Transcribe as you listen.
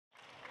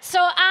So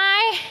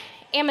I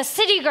am a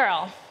city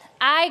girl.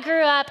 I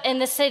grew up in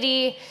the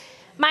city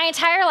my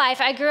entire life.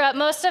 I grew up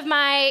most of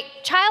my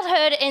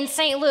childhood in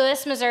St.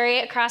 Louis, Missouri,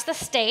 across the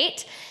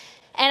state.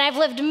 And I've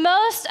lived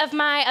most of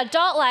my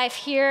adult life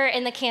here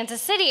in the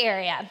Kansas City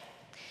area.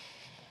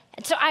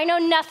 And so I know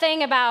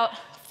nothing about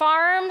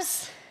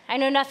farms. I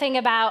know nothing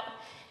about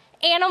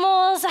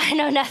animals. I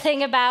know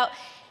nothing about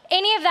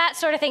any of that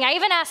sort of thing. I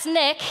even asked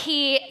Nick,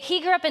 he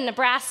grew up in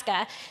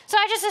Nebraska. So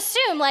I just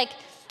assumed, like,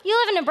 you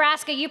live in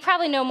Nebraska, you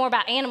probably know more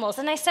about animals.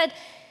 And I said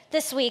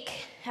this week,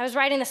 I was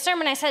writing the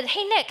sermon, I said,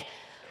 hey, Nick,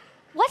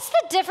 what's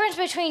the difference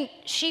between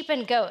sheep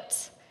and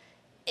goats?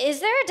 Is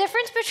there a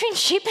difference between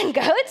sheep and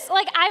goats?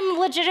 Like, I'm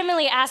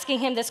legitimately asking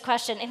him this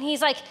question. And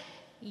he's like,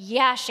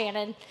 yeah,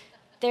 Shannon,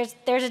 there's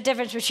a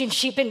difference between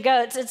sheep and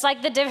goats. It's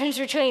like the difference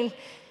between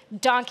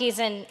donkeys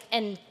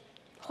and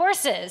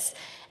horses.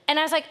 And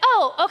I was like,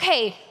 oh,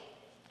 okay,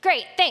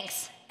 great,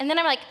 thanks. And then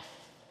I'm like,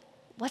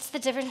 what's the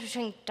difference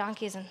between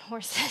donkeys and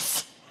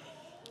horses?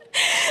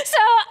 So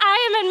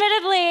I am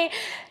admittedly,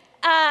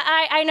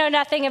 I know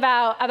nothing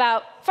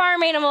about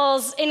farm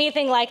animals,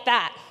 anything like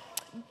that.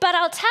 But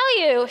I'll tell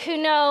you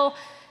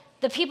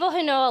the people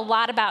who know a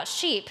lot about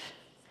sheep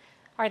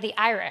are the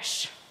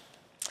Irish.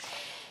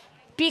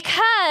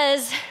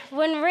 Because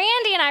when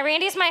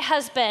Randy's my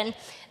husband,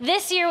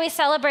 this year we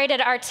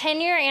celebrated our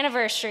 10-year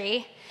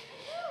anniversary.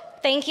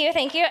 Thank you.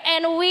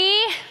 And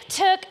we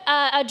took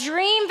a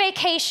dream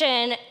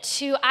vacation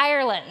to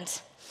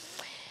Ireland.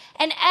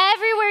 And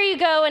everywhere you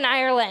go in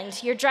Ireland,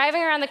 you're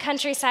driving around the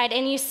countryside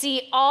and you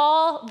see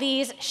all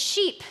these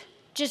sheep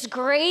just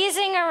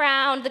grazing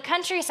around the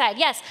countryside.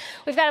 Yes,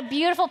 we've got a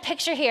beautiful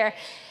picture here.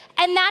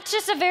 And that's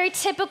just a very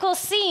typical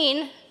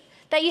scene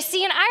that you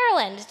see in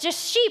Ireland,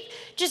 just sheep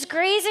just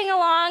grazing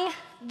along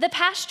the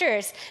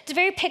pastures. It's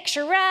very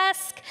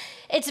picturesque.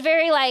 It's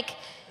very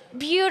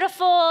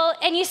beautiful.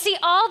 And you see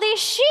all these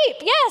sheep.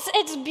 Yes,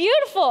 it's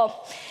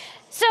beautiful.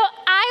 So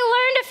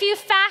I learned a few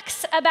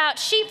facts about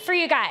sheep for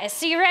you guys.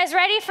 So you guys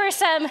ready for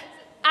some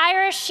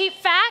Irish sheep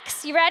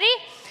facts? You ready?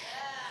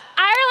 Yeah.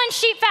 Ireland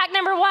sheep fact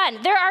number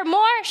 1. There are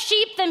more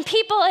sheep than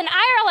people in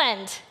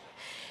Ireland.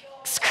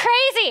 It's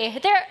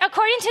crazy.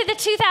 According to the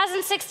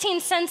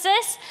 2016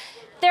 census,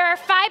 there are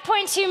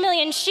 5.2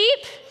 million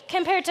sheep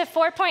compared to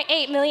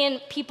 4.8 million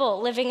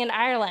people living in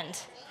Ireland.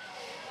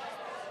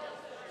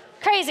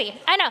 Crazy,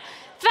 I know.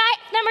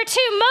 Fact number 2,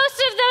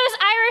 most of those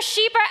Irish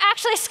sheep are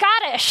actually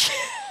Scottish.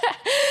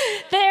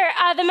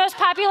 The most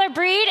popular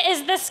breed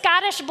is the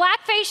Scottish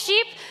blackface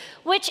sheep,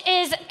 which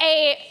is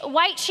a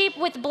white sheep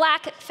with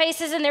black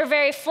faces, and they're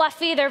very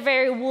fluffy, they're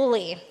very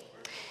woolly.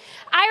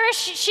 Irish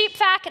sheep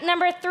fact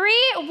number 3,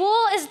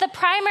 wool is the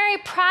primary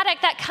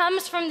product that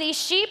comes from these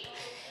sheep,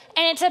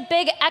 and it's a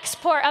big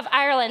export of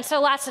Ireland.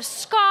 So lots of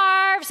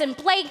scarves and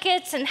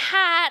blankets and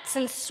hats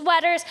and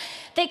sweaters.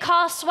 They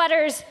call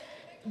sweaters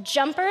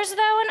jumpers,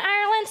 though, in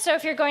Ireland. So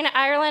if you're going to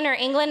Ireland or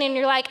England and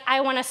you're like,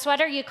 I want a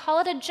sweater, you call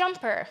it a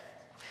jumper.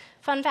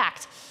 Fun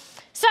fact.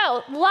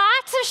 So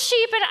lots of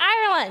sheep in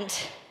Ireland.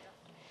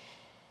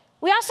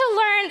 We also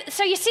learned,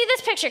 so you see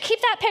this picture, keep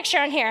that picture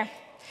on here.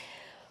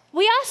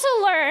 We also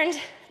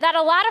learned that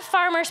a lot of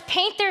farmers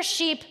paint their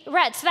sheep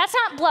red. So that's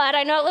not blood.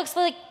 I know it looks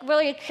like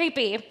really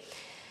creepy.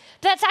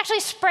 But that's actually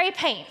spray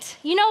paint.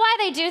 You know why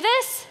they do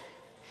this?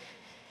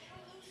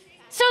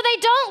 So they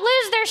don't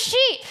lose their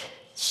sheep.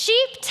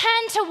 Sheep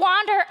tend to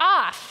wander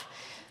off.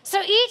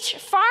 So each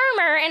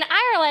farmer in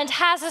Ireland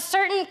has a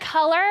certain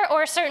color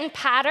or a certain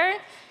pattern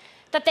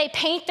that they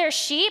paint their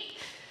sheep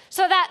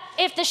so that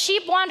if the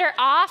sheep wander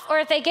off or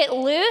if they get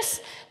loose,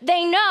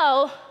 they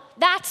know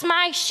that's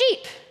my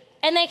sheep.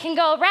 And they can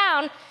go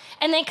around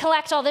and they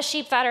collect all the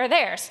sheep that are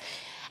theirs.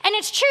 And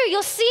it's true,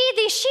 you'll see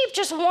these sheep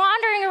just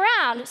wandering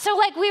around.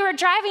 So we were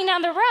driving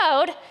down the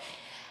road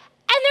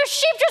and there's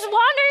sheep just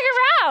wandering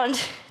around.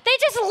 They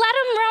just let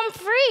them roam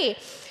free.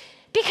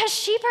 Because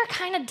sheep are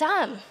kind of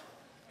dumb.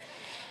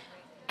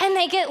 And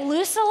they get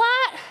loose a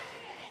lot,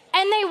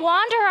 and they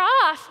wander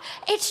off.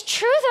 It's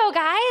true, though,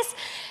 guys.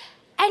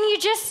 And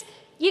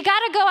you got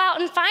to go out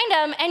and find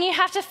them, and you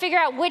have to figure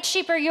out which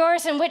sheep are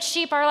yours and which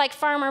sheep are like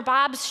Farmer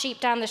Bob's sheep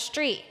down the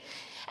street.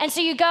 And so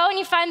you go and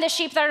you find the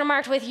sheep that are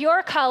marked with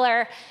your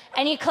color,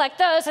 and you collect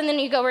those, and then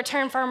you go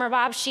return Farmer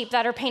Bob's sheep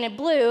that are painted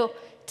blue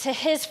to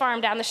his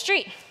farm down the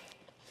street.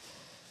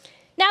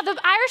 Now, the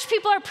Irish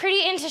people are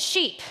pretty into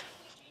sheep.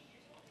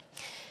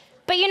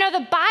 But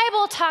the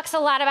Bible talks a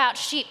lot about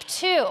sheep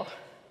too.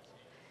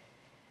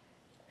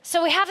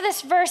 So we have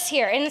this verse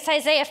here, and it's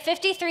Isaiah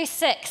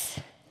 53:6.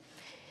 It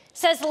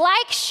says,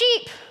 like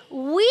sheep,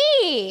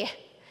 we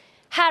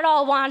had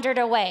all wandered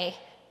away,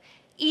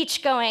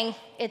 each going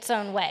its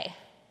own way.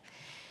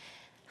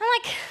 I'm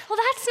like, well,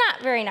 that's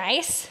not very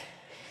nice.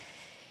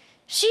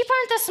 Sheep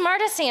aren't the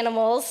smartest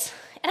animals,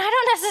 and I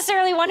don't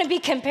necessarily want to be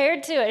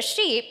compared to a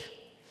sheep.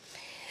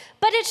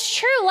 But it's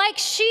true, like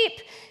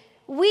sheep,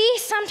 we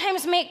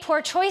sometimes make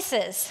poor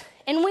choices,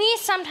 and we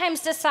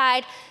sometimes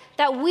decide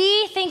that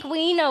we think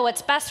we know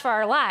what's best for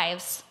our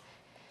lives.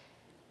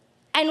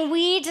 and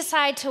we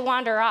decide to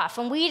wander off,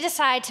 and we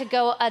decide to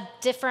go a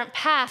different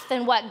path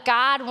than what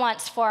God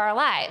wants for our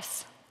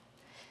lives.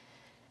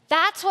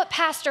 That's what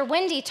Pastor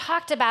Wendy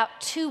talked about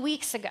 2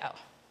 weeks ago.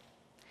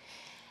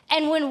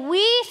 And when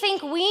we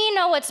think we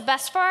know what's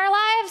best for our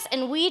lives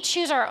and we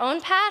choose our own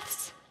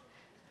paths,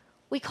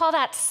 we call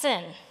that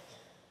sin.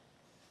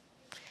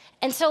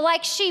 And so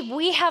like sheep,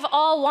 we have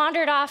all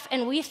wandered off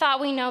and we thought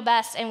we know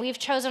best and we've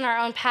chosen our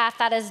own path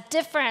that is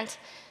different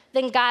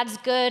than God's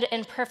good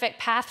and perfect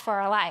path for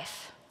our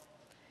life.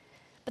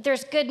 But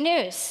there's good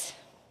news.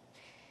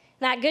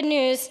 And that good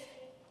news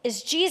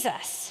is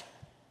Jesus.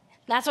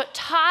 And that's what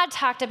Todd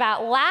talked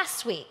about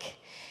last week.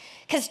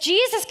 Because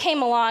Jesus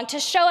came along to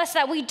show us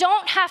that we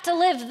don't have to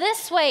live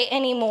this way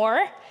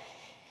anymore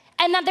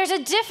and that there's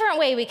a different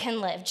way we can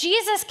live.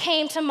 Jesus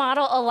came to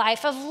model a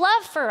life of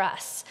love for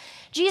us.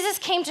 Jesus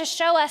came to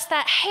show us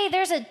that, hey,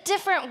 there's a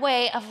different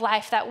way of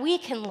life that we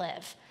can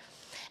live.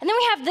 And then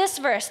we have this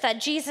verse that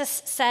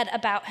Jesus said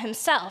about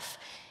himself.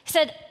 He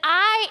said,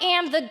 I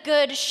am the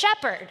good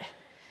shepherd.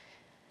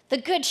 The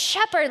good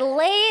shepherd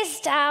lays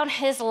down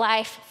his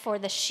life for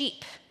the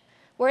sheep.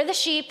 We're the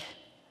sheep.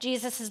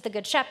 Jesus is the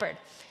good shepherd.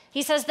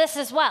 He says this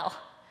as well.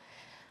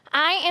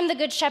 I am the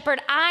good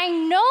shepherd. I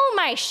know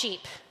my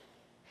sheep,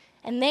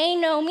 and they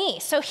know me.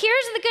 So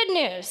here's the good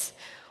news.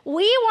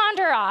 We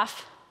wander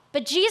off,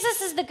 but Jesus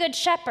is the good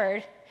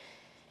shepherd,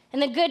 and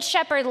the good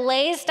shepherd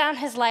lays down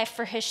his life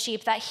for his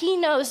sheep that he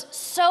knows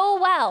so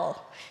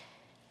well,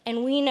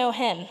 and we know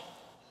him.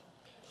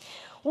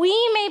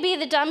 We may be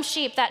the dumb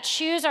sheep that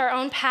choose our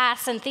own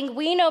paths and think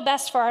we know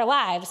best for our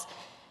lives,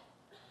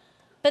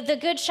 but the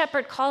good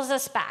shepherd calls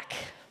us back.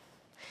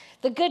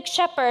 The good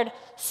shepherd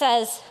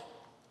says,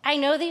 I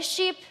know these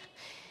sheep,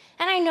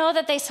 and I know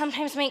that they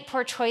sometimes make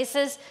poor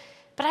choices,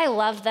 but I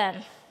love them.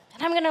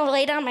 And I'm going to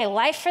lay down my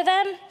life for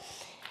them,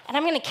 and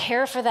I'm going to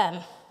care for them.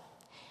 And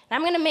I'm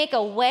going to make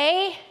a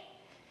way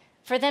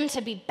for them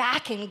to be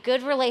back in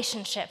good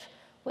relationship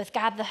with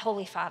God the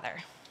Holy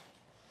Father.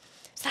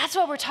 So that's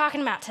what we're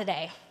talking about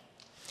today.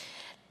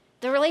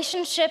 The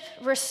relationship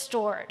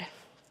restored.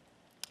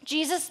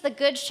 Jesus, the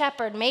good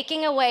shepherd,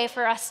 making a way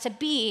for us to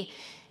be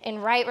in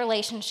right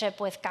relationship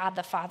with God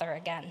the Father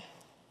again.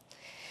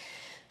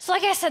 So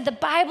like I said, the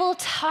Bible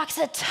talks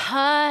a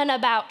ton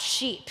about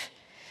sheep.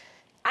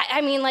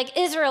 I mean, like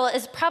Israel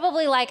is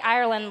probably like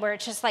Ireland, where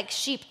it's just like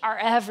sheep are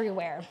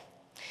everywhere.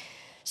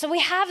 So we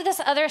have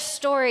this other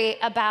story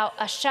about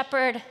a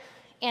shepherd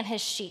and his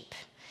sheep.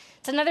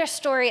 It's another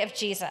story of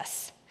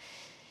Jesus.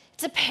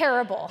 It's a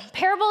parable.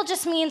 Parable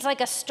just means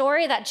like a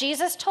story that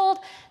Jesus told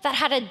that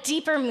had a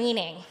deeper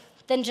meaning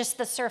than just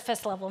the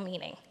surface level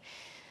meaning.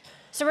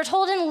 So we're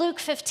told in Luke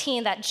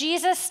 15 that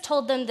Jesus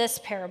told them this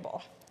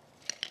parable.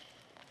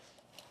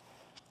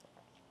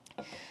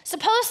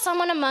 Suppose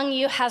someone among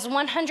you has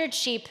 100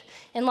 sheep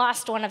and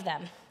lost one of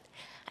them.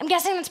 I'm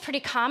guessing that's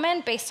pretty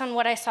common based on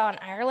what I saw in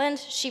Ireland.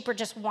 Sheep are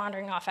just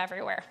wandering off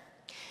everywhere.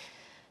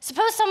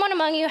 Suppose someone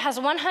among you has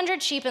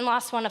 100 sheep and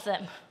lost one of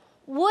them.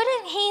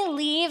 Wouldn't he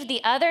leave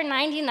the other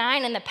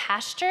 99 in the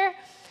pasture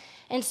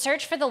and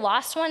search for the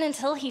lost one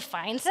until he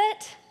finds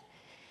it?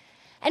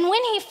 And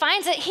when he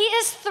finds it, he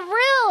is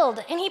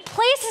thrilled, and he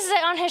places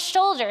it on his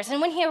shoulders.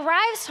 And when he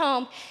arrives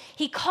home,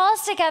 he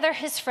calls together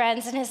his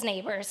friends and his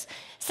neighbors,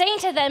 saying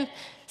to them,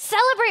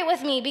 celebrate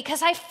with me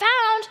because I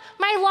found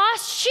my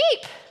lost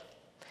sheep.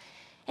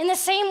 In the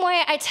same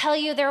way, I tell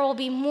you, there will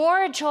be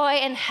more joy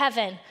in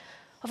heaven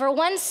over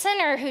one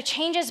sinner who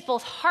changes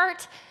both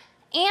heart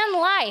and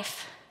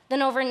life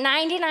than over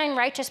 99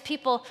 righteous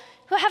people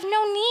who have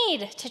no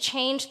need to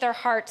change their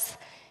hearts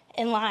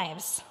and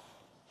lives.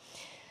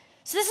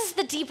 So this is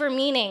the deeper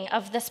meaning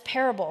of this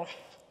parable.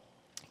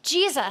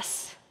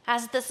 Jesus,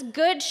 as this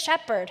good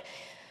shepherd,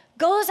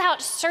 goes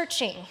out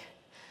searching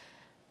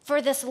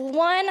for this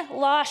one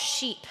lost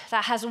sheep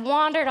that has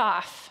wandered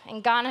off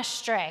and gone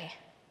astray,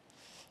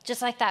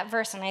 just like that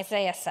verse in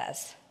Isaiah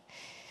says.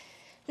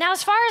 Now,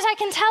 as far as I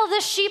can tell,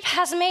 this sheep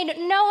has made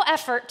no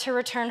effort to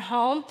return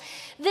home.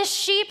 This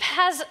sheep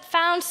has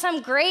found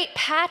some great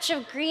patch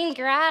of green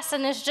grass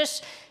and is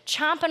just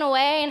chomping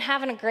away and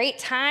having a great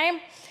time.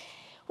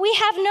 We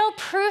have no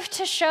proof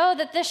to show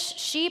that this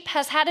sheep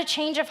has had a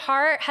change of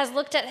heart, has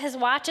looked at his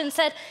watch and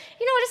said,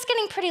 you know what, it's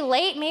getting pretty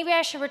late. Maybe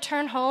I should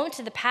return home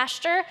to the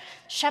pasture.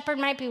 The shepherd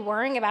might be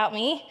worrying about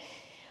me.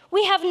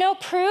 We have no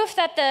proof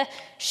that the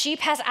sheep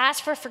has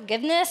asked for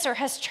forgiveness or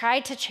has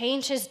tried to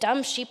change his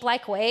dumb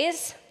sheep-like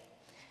ways.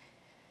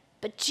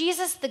 But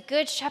Jesus, the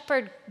good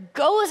shepherd,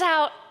 goes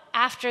out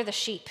after the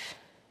sheep,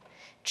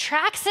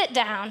 tracks it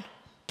down,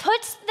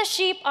 puts the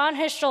sheep on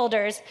his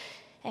shoulders,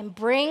 and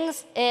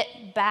brings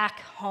it back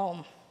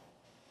home.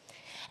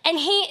 And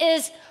he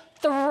is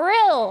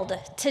thrilled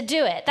to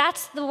do it.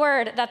 That's the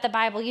word that the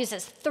Bible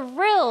uses,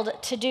 thrilled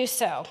to do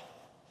so.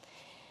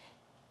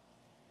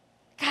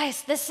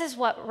 Guys, this is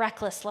what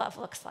reckless love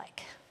looks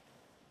like.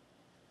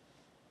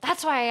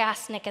 That's why I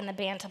asked Nick and the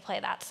band to play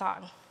that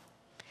song.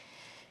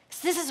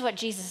 Because this is what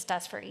Jesus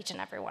does for each and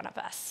every one of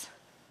us.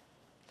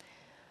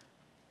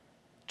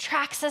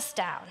 Tracks us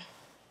down,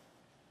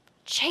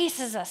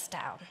 chases us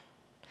down,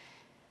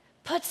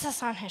 puts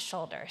us on his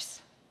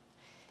shoulders,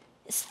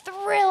 is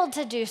thrilled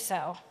to do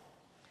so,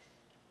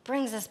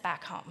 brings us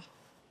back home.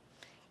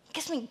 It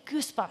gives me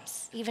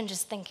goosebumps even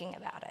just thinking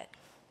about it.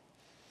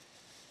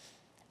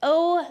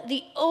 Oh,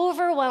 the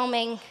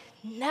overwhelming,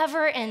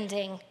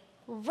 never-ending,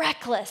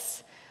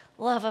 reckless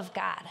love of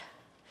God.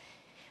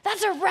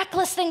 That's a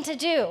reckless thing to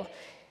do.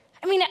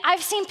 I mean,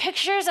 I've seen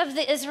pictures of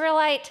the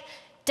Israelite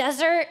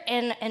desert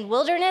and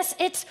wilderness.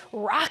 It's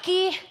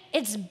rocky,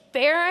 it's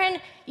barren.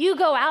 You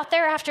go out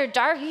there after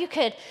dark, you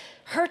could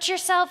hurt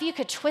yourself, you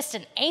could twist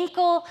an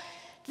ankle.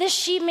 This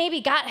sheep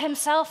maybe got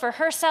himself or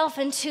herself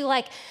into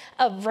like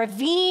a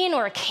ravine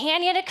or a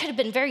canyon. It could have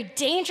been very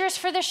dangerous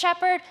for the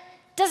shepherd.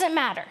 Doesn't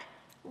matter.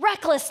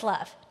 Reckless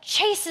love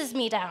chases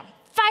me down,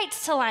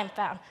 fights till I'm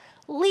found,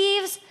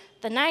 leaves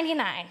the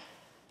 99.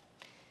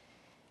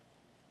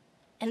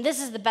 And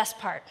this is the best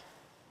part.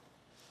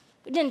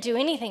 We didn't do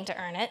anything to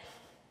earn it.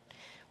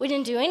 We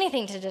didn't do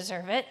anything to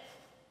deserve it.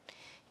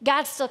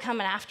 God's still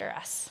coming after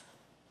us.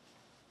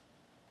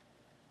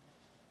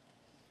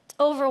 It's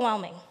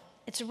overwhelming.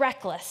 It's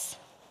reckless.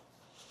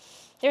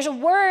 There's a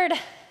word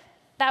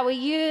that we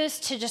use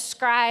to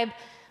describe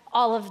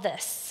all of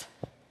this.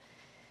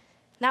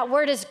 That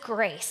word is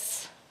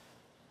grace.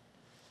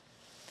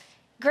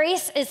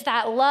 Grace is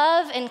that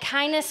love and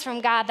kindness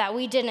from God that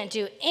we didn't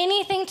do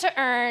anything to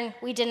earn,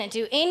 we didn't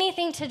do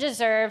anything to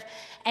deserve,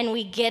 and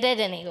we get it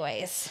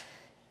anyways.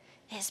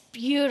 It's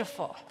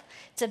beautiful.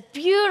 It's a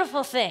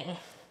beautiful thing.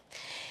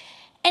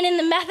 And in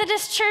the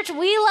Methodist Church,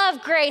 we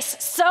love grace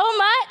so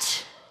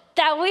much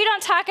that we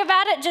don't talk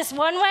about it just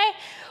one way.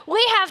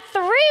 We have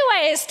 3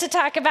 ways to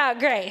talk about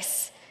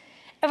grace.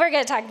 And we're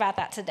going to talk about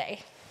that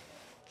today.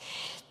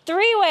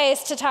 3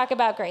 ways to talk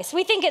about grace.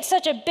 We think it's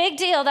such a big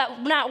deal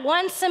that not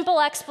one simple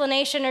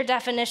explanation or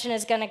definition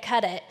is going to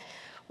cut it.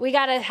 We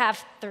got to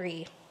have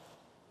 3.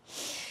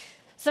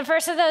 So the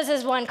first of those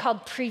is one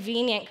called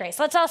prevenient grace.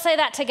 Let's all say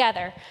that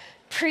together.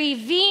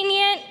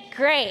 Prevenient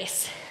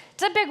grace.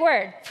 It's a big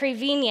word,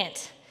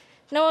 prevenient.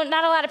 No,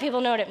 not a lot of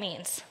people know what it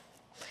means.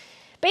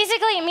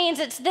 Basically, it means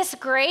it's this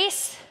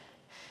grace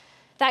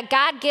that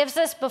God gives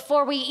us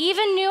before we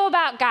even knew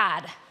about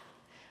God,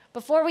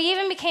 before we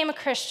even became a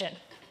Christian.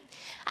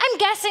 I'm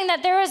guessing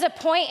that there was a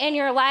point in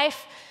your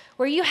life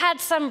where you had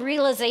some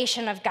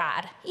realization of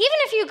God. Even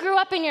if you grew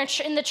up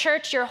in the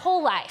church your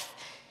whole life,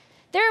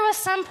 there was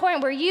some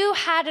point where you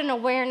had an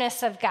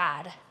awareness of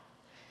God.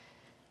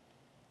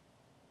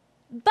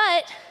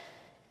 But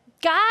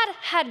God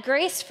had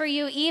grace for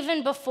you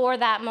even before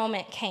that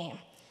moment came.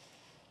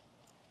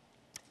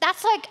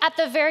 That's like at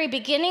the very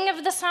beginning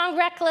of the song,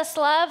 Reckless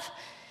Love,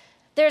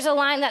 there's a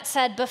line that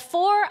said,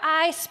 "Before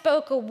I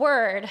spoke a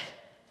word,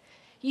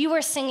 you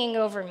were singing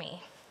over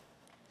me.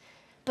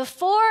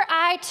 Before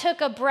I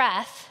took a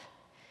breath,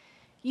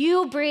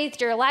 you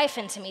breathed your life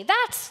into me."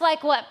 That's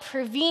like what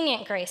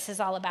prevenient grace is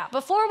all about.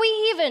 Before we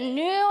even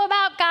knew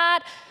about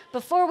God,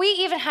 before we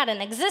even had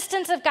an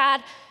existence of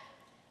God,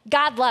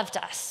 God loved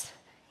us.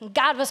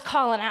 God was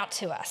calling out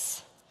to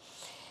us.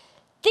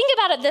 Think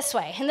about it this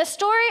way. In the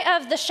story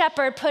of the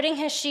shepherd putting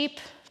the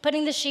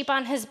sheep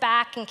on his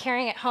back and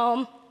carrying it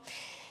home,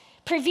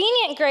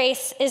 prevenient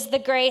grace is the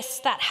grace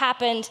that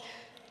happened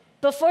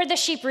before the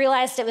sheep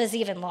realized it was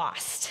even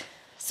lost.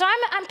 So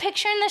I'm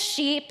picturing the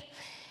sheep,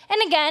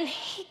 and again,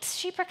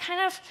 sheep are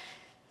kind of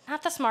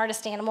not the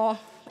smartest animal,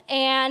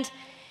 and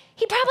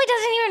he probably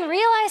doesn't even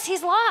realize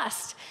he's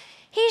lost.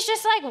 He's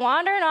just like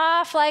wandering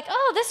off like,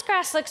 oh, this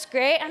grass looks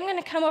great. I'm going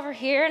to come over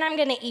here and I'm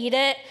going to eat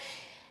it.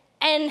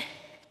 And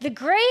the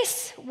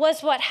grace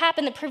was what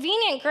happened. The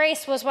prevenient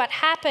grace was what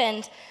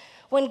happened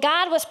when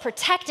God was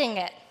protecting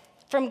it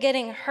from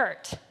getting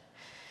hurt.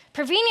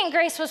 Prevenient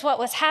grace was what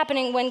was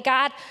happening when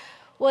God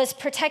was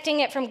protecting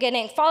it from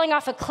falling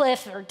off a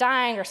cliff or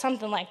dying or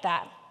something like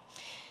that.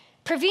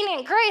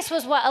 Prevenient grace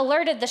was what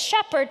alerted the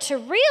shepherd to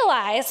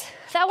realize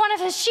that one of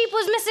his sheep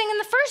was missing in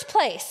the first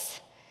place.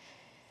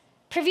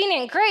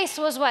 Prevenient grace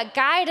was what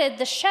guided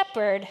the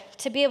shepherd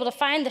to be able to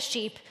find the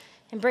sheep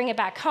and bring it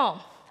back home.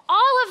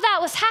 All of that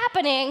was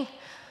happening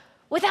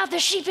without the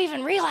sheep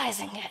even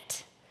realizing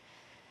it.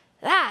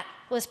 That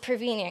was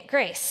prevenient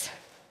grace.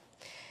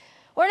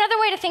 Or another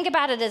way to think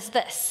about it is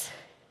this.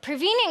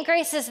 Prevenient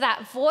grace is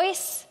that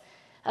voice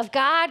of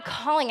God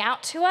calling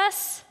out to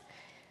us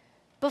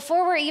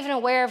before we're even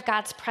aware of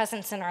God's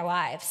presence in our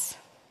lives.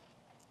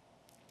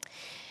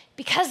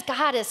 Because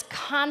God is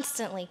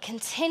constantly,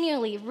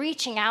 continually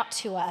reaching out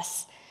to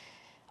us,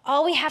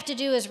 all we have to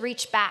do is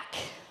reach back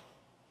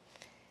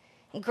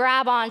and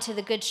grab onto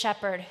the Good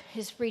Shepherd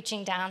who's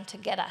reaching down to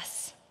get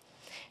us.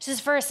 There's this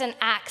verse in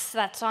Acts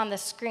that's on the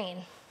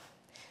screen.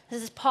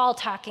 This is Paul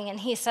talking, and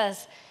he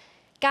says,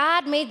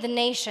 God made the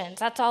nations,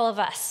 that's all of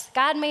us.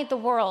 God made the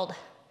world.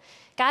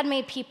 God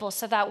made people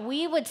so that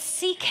we would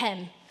seek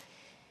him,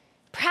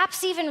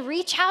 perhaps even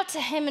reach out to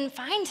him and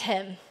find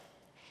him.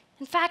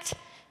 In fact,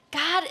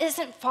 God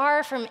isn't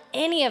far from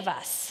any of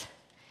us.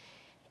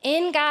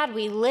 In God,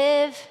 we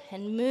live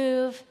and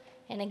move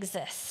and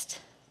exist.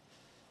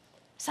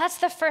 So that's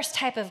the first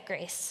type of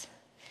grace.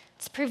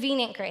 It's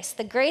prevenient grace,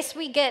 the grace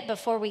we get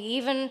before we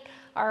even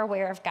are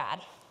aware of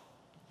God.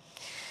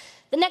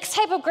 The next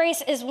type of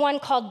grace is one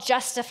called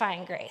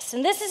justifying grace.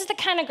 And this is the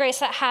kind of grace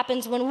that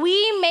happens when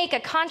we make a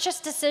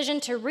conscious decision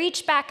to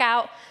reach back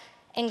out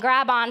and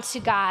grab onto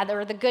God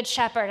or the Good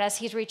Shepherd as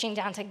he's reaching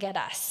down to get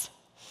us.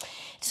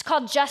 It's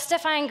called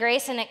justifying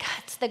grace, and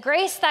it's the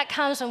grace that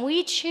comes when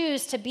we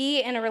choose to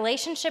be in a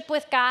relationship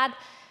with God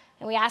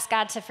and we ask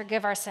God to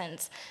forgive our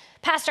sins.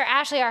 Pastor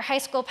Ashley, our high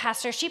school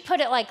pastor, she put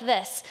it like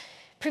this: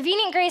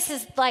 prevenient grace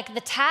is like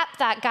the tap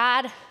that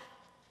God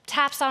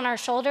taps on our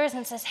shoulders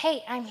and says,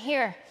 hey, I'm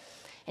here.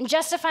 And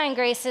justifying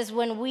grace is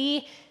when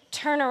we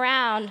turn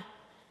around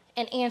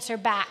and answer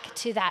back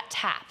to that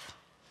tap.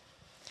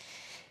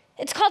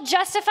 It's called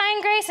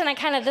justifying grace,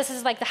 and this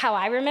is like how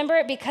I remember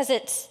it, because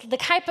it's the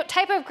type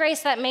of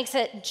grace that makes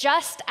it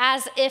just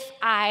as if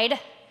I'd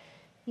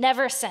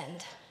never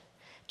sinned,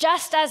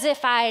 just as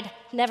if I'd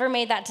never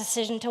made that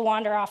decision to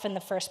wander off in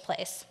the first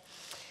place.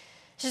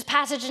 There's a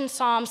passage in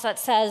Psalms that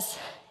says,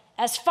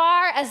 as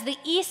far as the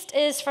east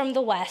is from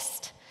the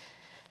west,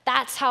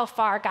 that's how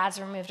far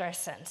God's removed our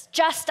sins,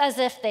 just as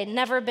if they'd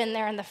never been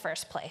there in the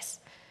first place.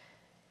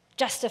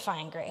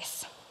 Justifying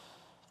grace.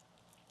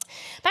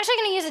 I'm actually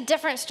going to use a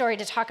different story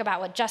to talk about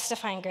what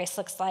justifying grace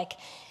looks like.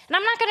 And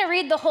I'm not going to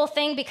read the whole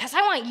thing because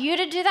I want you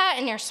to do that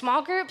in your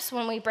small groups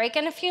when we break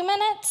in a few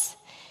minutes.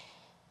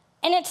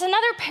 And it's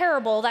another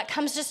parable that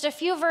comes just a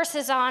few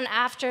verses on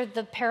after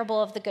the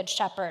parable of the Good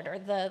Shepherd or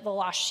the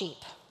lost sheep.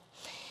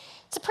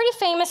 It's a pretty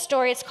famous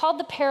story. It's called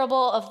the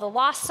parable of the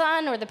lost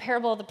son or the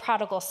parable of the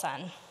prodigal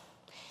son.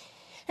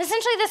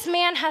 Essentially, this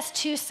man has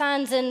two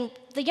sons, and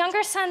the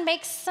younger son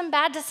makes some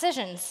bad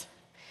decisions.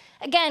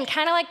 Again,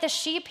 kind of like the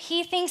sheep,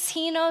 he thinks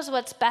he knows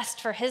what's best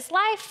for his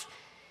life,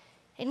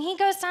 and he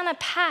goes down a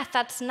path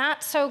that's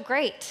not so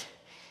great.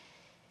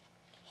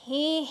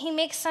 He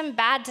makes some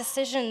bad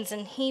decisions,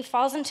 and he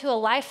falls into a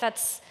life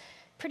that's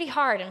pretty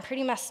hard and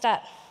pretty messed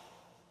up.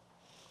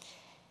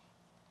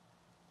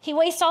 He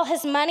wastes all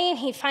his money, and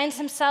he finds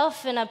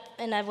himself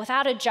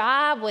without a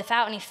job,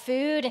 without any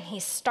food, and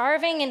he's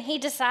starving, and he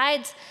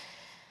decides,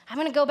 I'm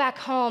going to go back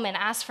home and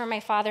ask for my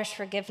father's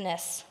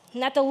forgiveness.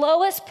 And at the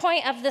lowest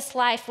point of this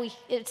life,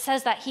 it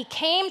says that he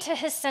came to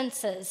his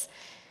senses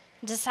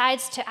and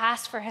decides to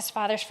ask for his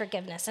father's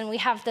forgiveness. And we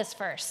have this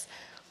verse.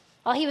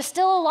 While he was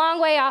still a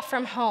long way off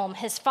from home,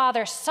 his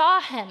father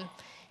saw him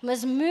and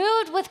was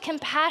moved with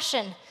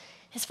compassion.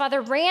 His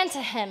father ran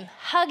to him,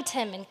 hugged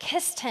him, and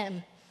kissed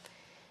him.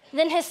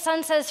 Then his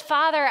son says,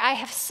 Father, I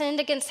have sinned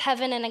against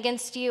heaven and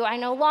against you. I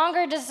no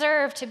longer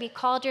deserve to be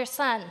called your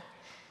son.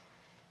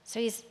 So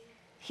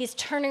he's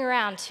turning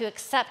around to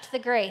accept the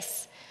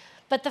grace.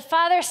 But the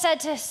father said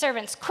to his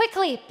servants,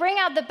 quickly, bring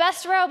out the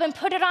best robe and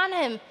put it on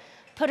him.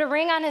 Put a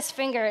ring on his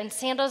finger and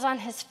sandals on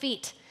his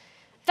feet.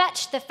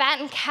 Fetch the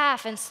fattened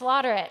calf and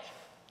slaughter it.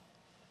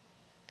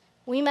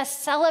 We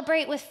must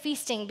celebrate with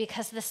feasting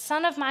because the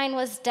son of mine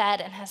was dead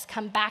and has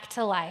come back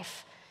to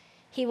life.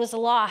 He was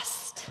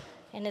lost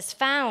and is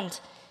found.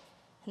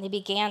 And they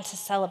began to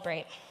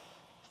celebrate.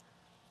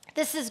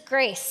 This is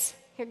grace.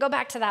 Here, go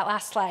back to that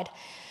last slide.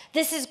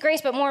 This is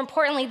grace, but more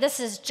importantly, this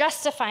is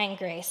justifying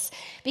grace,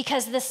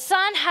 because the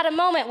son had a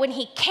moment when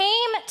he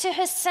came to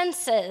his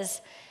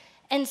senses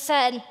and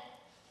said,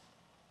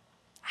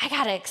 I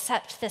got to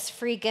accept this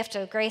free gift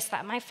of grace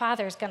that my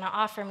father is going to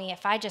offer me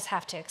if I just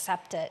have to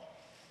accept it.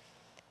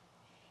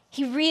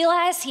 He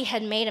realized he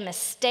had made a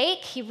mistake.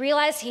 He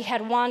realized he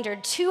had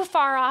wandered too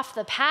far off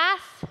the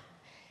path,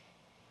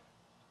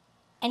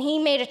 and he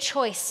made a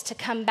choice to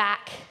come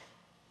back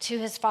to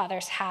his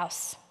father's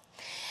house.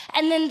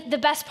 And then the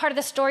best part of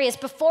the story is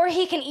before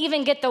he can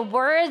even get the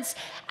words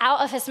out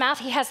of his mouth,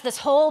 he has this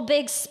whole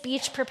big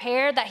speech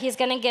prepared that he's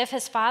going to give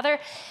his father.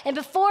 And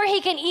before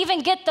he can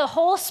even get the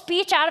whole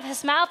speech out of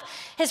his mouth,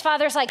 his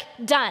father's like,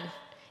 done.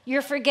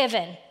 You're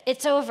forgiven.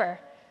 It's over.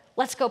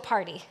 Let's go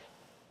party.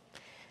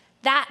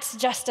 That's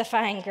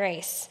justifying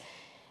grace.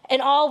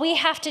 And all we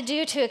have to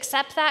do to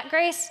accept that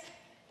grace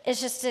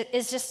is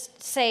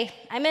just say,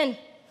 I'm in.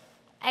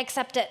 I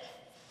accept it.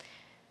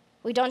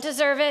 We don't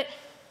deserve it.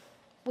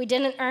 We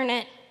didn't earn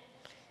it.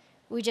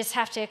 We just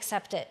have to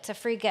accept it. It's a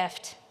free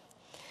gift.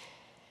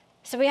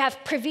 So we have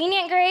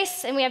prevenient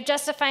grace and we have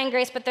justifying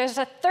grace, but there's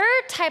a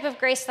third type of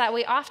grace that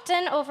we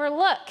often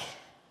overlook,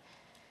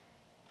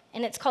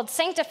 and it's called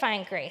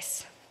sanctifying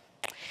grace.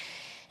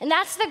 And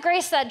that's the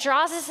grace that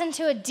draws us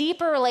into a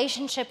deeper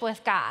relationship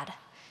with God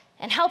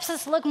and helps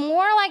us look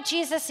more like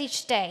Jesus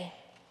each day.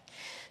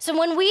 So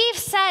when we've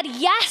said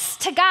yes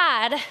to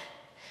God,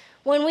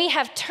 when we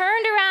have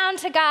turned around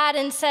to God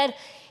and said,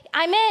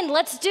 I'm in,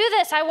 let's do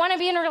this, I want to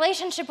be in a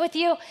relationship with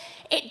you,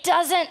 it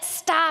doesn't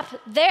stop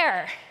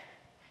there.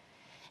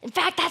 In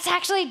fact, that's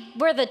actually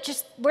where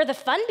the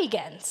fun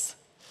begins.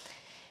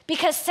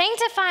 Because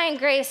sanctifying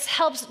grace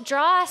helps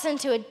draw us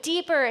into a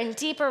deeper and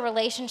deeper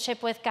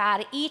relationship with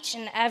God each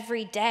and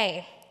every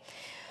day.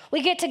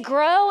 We get to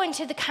grow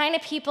into the kind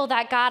of people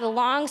that God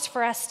longs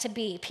for us to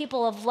be,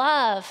 people of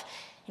love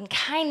and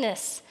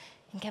kindness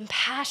and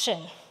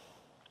compassion.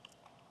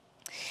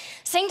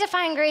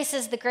 Sanctifying grace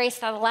is the grace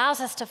that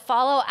allows us to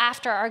follow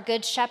after our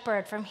good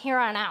shepherd from here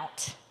on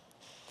out.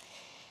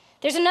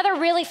 There's another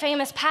really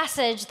famous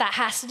passage that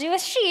has to do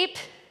with sheep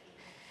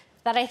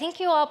that I think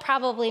you all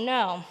probably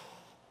know.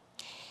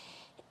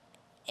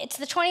 It's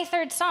the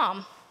 23rd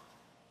Psalm.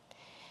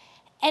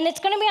 And it's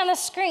going to be on the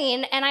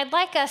screen, and I'd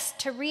like us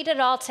to read it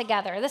all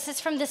together. This is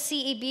from the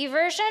CEB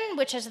version,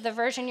 which is the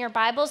version your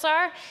Bibles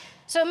are.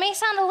 So it may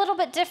sound a little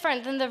bit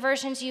different than the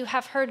versions you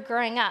have heard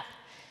growing up.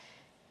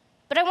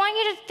 But I want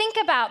you to think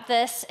about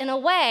this in a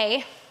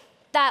way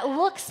that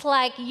looks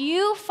like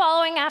you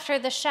following after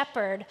the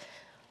shepherd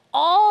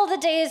all the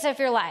days of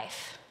your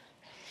life.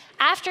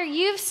 After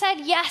you've said,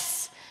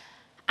 yes,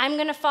 I'm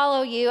going to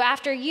follow you,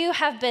 after you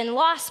have been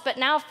lost but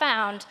now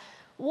found,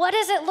 what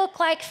does it look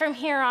like from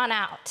here on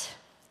out?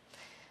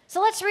 So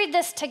let's read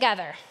this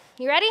together.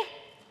 You ready?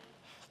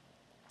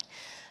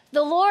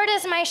 The Lord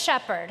is my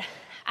shepherd.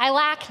 I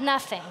lack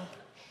nothing.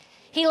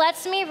 He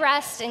lets me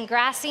rest in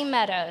grassy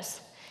meadows.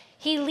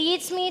 He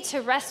leads me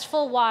to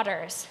restful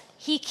waters.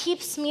 He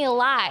keeps me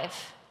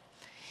alive.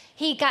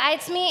 He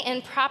guides me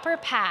in proper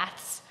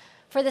paths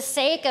for the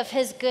sake of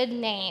his good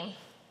name.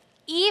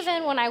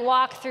 Even when I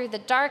walk through the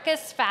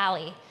darkest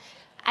valley,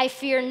 I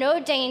fear no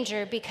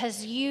danger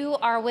because you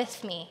are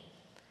with me.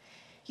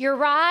 Your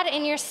rod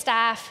and your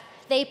staff,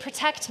 they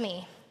protect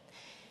me.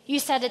 You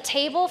set a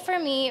table for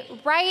me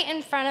right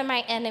in front of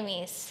my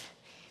enemies.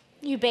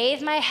 You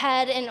bathe my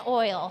head in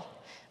oil.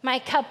 My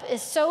cup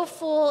is so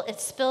full it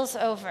spills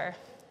over.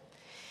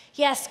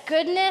 Yes,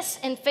 goodness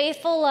and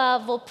faithful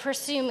love will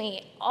pursue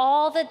me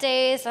all the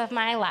days of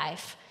my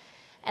life,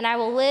 and I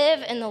will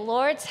live in the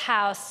Lord's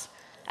house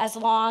as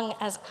long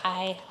as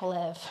I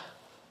live.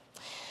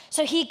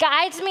 So he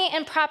guides me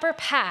in proper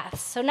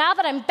paths. So now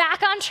that I'm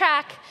back on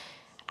track,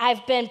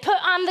 I've been put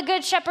on the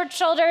Good Shepherd's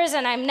shoulders,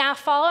 and I'm now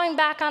following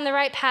back on the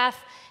right path.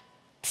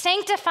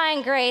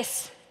 Sanctifying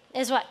grace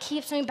is what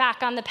keeps me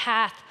back on the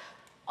path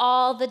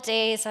all the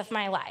days of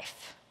my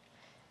life.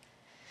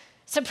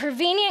 So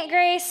prevenient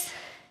grace,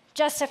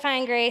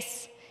 justifying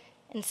grace,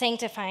 and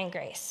sanctifying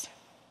grace.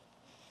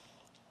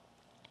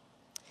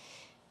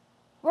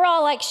 We're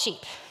all like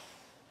sheep.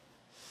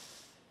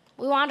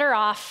 We wander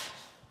off.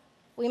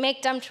 We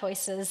make dumb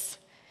choices.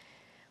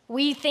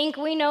 We think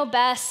we know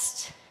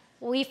best.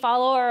 We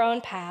follow our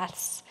own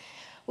paths.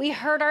 We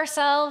hurt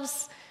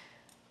ourselves.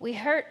 We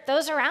hurt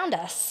those around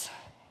us.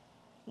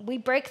 We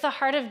break the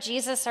heart of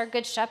Jesus, our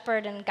Good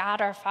Shepherd, and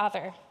God, our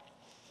Father.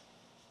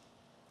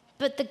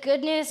 But the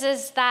good news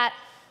is that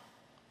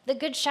the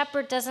Good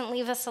Shepherd doesn't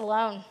leave us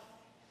alone.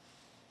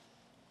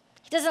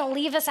 He doesn't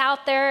leave us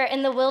out there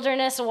in the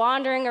wilderness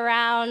wandering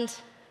around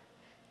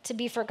to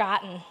be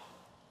forgotten.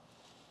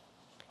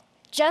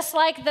 Just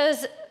like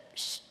those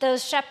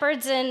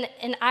shepherds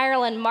in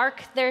Ireland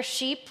mark their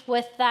sheep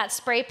with that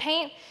spray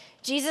paint,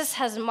 Jesus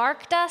has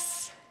marked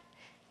us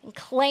and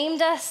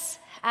claimed us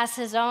as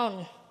his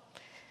own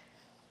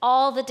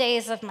all the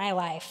days of my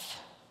life.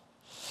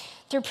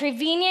 Through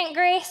prevenient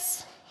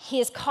grace,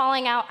 he is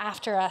calling out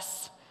after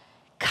us,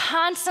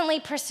 constantly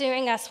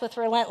pursuing us with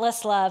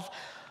relentless love,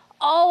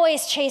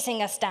 always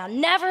chasing us down,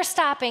 never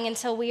stopping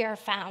until we are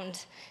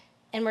found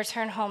and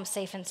return home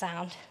safe and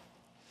sound.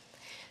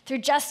 Through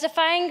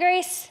justifying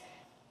grace,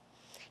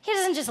 he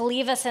doesn't just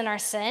leave us in our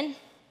sin,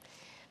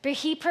 but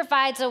he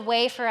provides a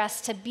way for us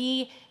to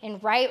be in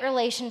right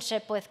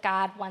relationship with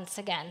God once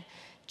again,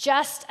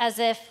 just as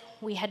if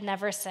we had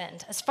never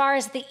sinned. As far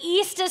as the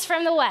east is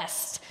from the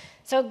west,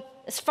 so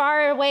as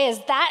far away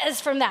as that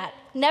is from that,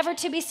 never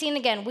to be seen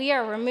again, we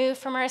are removed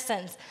from our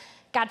sins.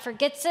 God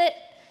forgets it.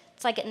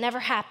 It's like it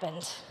never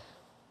happened.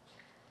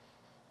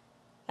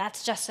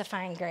 That's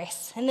justifying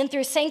grace. And then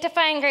through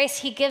sanctifying grace,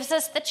 he gives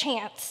us the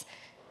chance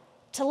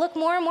to look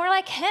more and more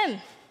like him,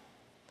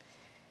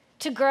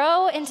 to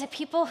grow into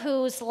people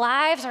whose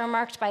lives are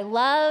marked by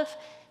love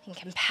and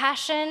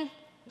compassion,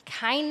 and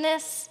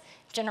kindness,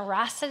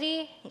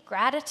 generosity, and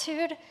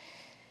gratitude.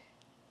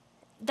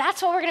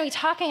 That's what we're going to be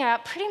talking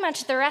about pretty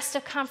much the rest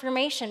of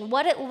confirmation,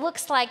 what it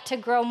looks like to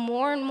grow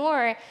more and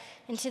more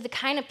into the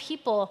kind of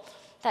people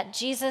that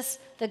Jesus,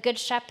 the Good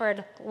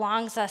Shepherd,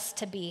 longs us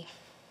to be.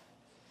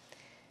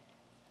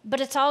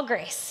 But it's all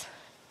grace.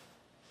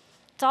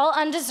 It's all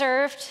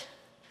undeserved.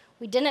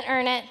 We didn't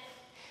earn it.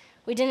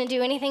 We didn't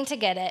do anything to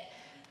get it.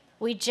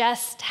 We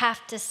just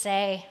have to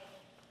say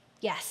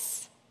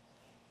yes.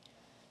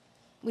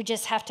 We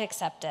just have to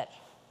accept it.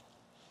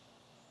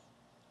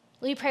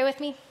 Will you pray with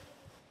me?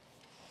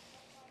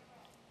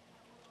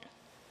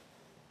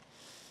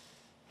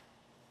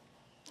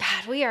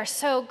 God, we are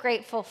so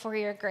grateful for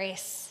your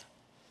grace.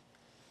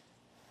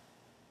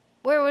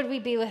 Where would we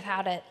be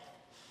without it?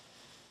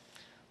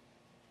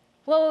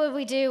 What would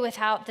we do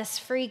without this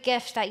free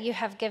gift that you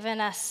have given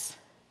us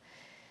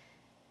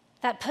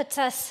that puts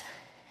us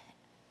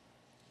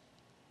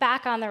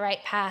back on the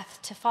right path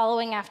to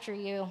following after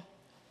you,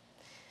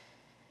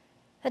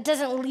 that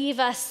doesn't leave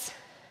us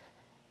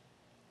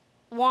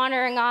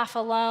wandering off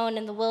alone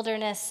in the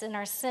wilderness, in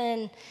our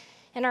sin,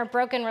 in our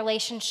broken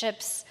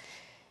relationships,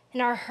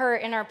 in our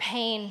hurt, in our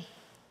pain.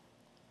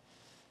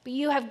 But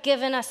you have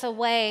given us a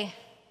way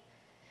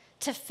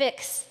to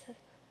fix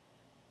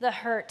the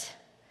hurt,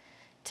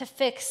 to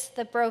fix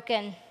the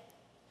broken,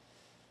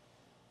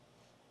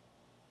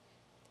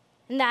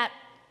 And that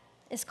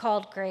is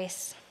called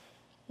grace.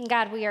 And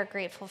God, we are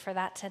grateful for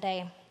that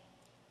today.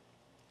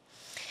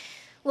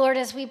 Lord,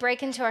 as we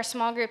break into our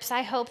small groups,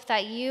 I hope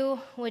that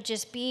you would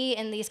just be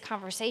in these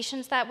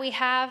conversations that we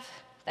have,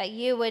 that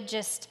you would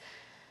just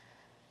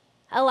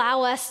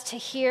allow us to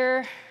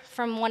hear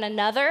from one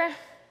another.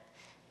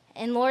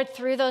 And Lord,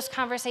 through those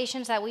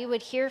conversations, that we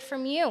would hear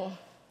from you.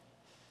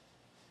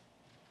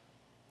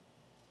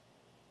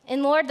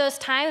 And Lord, those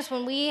times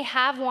when we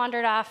have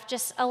wandered off,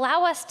 just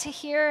allow us to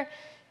hear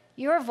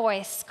your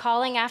voice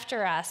calling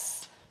after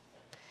us.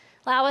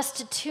 Allow us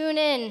to tune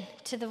in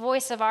to the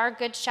voice of our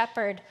good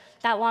shepherd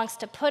that longs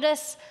to put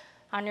us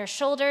on your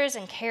shoulders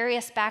and carry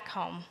us back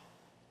home.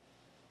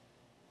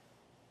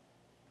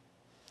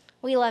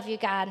 We love you,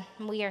 God,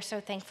 and we are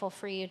so thankful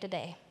for you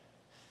today.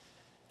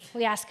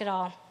 We ask it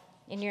all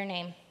in your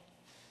name.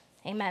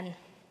 Amen.